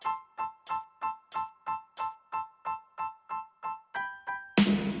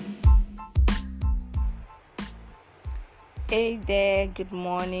Hey there, good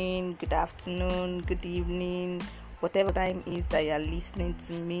morning, good afternoon, good evening, whatever time is that you're listening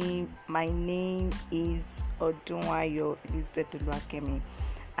to me. My name is Odunwayo Elizabeth Oluwakemi,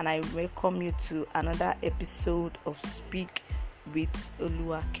 and I welcome you to another episode of Speak with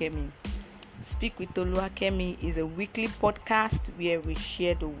Oluwakemi. Speak with Oluwakemi is a weekly podcast where we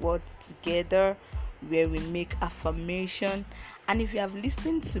share the word together, where we make affirmation. And if you have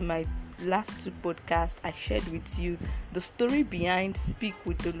listened to my last two podcasts, I shared with you the story behind Speak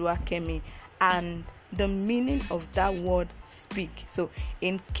with Oluwakemi and the meaning of that word speak. So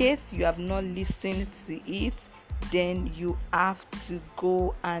in case you have not listened to it, then you have to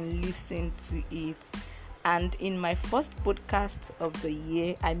go and listen to it. And in my first podcast of the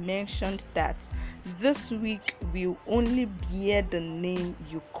year, I mentioned that this week will only bear the name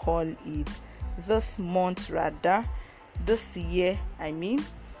you call it. This month, rather, this year,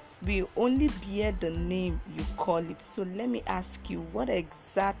 will only bear the name you call it. So let me ask you, what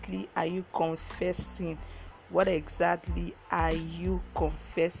exactly are you confessing? What exactly are you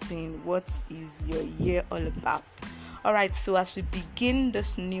confessing? What is your year all about? Alright, so as we begin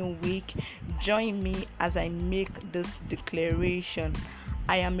this new week, join me as I make this declaration.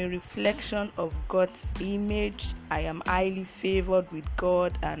 I am a reflection of God's image. I am highly favored with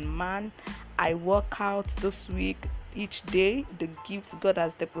God and man. I work out this week each day the gift God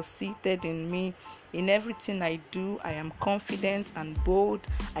has deposited in me. In everything I do, I am confident and bold.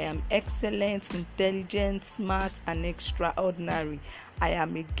 I am excellent, intelligent, smart, and extraordinary. I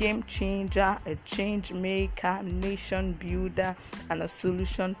am a game changer, a change maker, nation builder, and a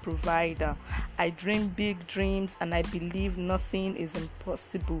solution provider. I dream big dreams and I believe nothing is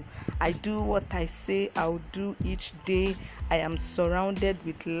impossible. I do what I say I'll do each day. I am surrounded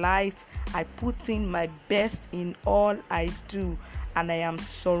with light. I put in my best in all I do, and I am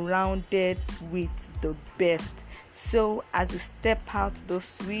surrounded with the best. So as you step out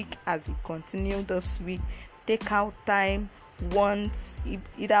this week, as you continue this week, take out time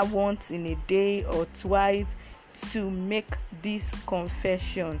either once in a day or twice, to make this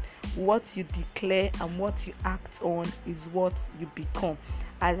confession. What you declare and what you act on is what you become.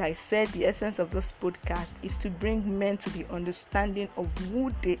 As I said, the essence of this podcast is to bring men to the understanding of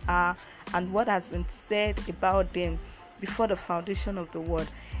who they are and what has been said about them before the foundation of the world.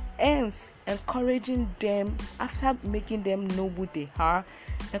 Hence, encouraging them, after making them know who they are,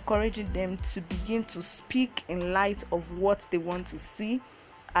 encouraging them to begin to speak in light of what they want to see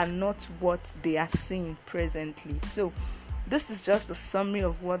and not what they are seeing presently. So this is just a summary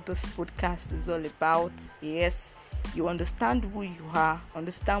of what this podcast is all about. Yes, you understand who you are,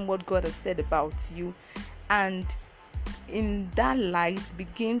 understand what God has said about you, and in that light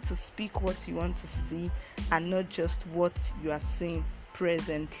begin to speak what you want to see and not just what you are seeing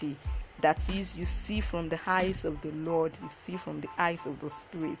presently. That is, you see from the eyes of the Lord, you see from the eyes of the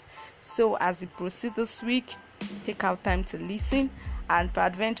Spirit. So as you proceed this week, take out time to listen, and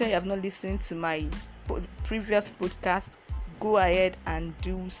peradventure you have not listened to my previous podcast, go ahead and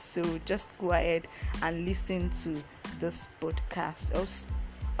do so. Just go ahead and listen to this podcast.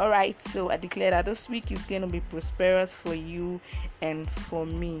 Alright, so I declare that this week is going to be prosperous for you and for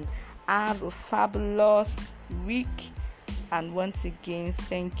me. Have a fabulous week, and once again,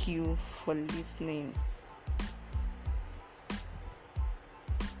 thank you for listening.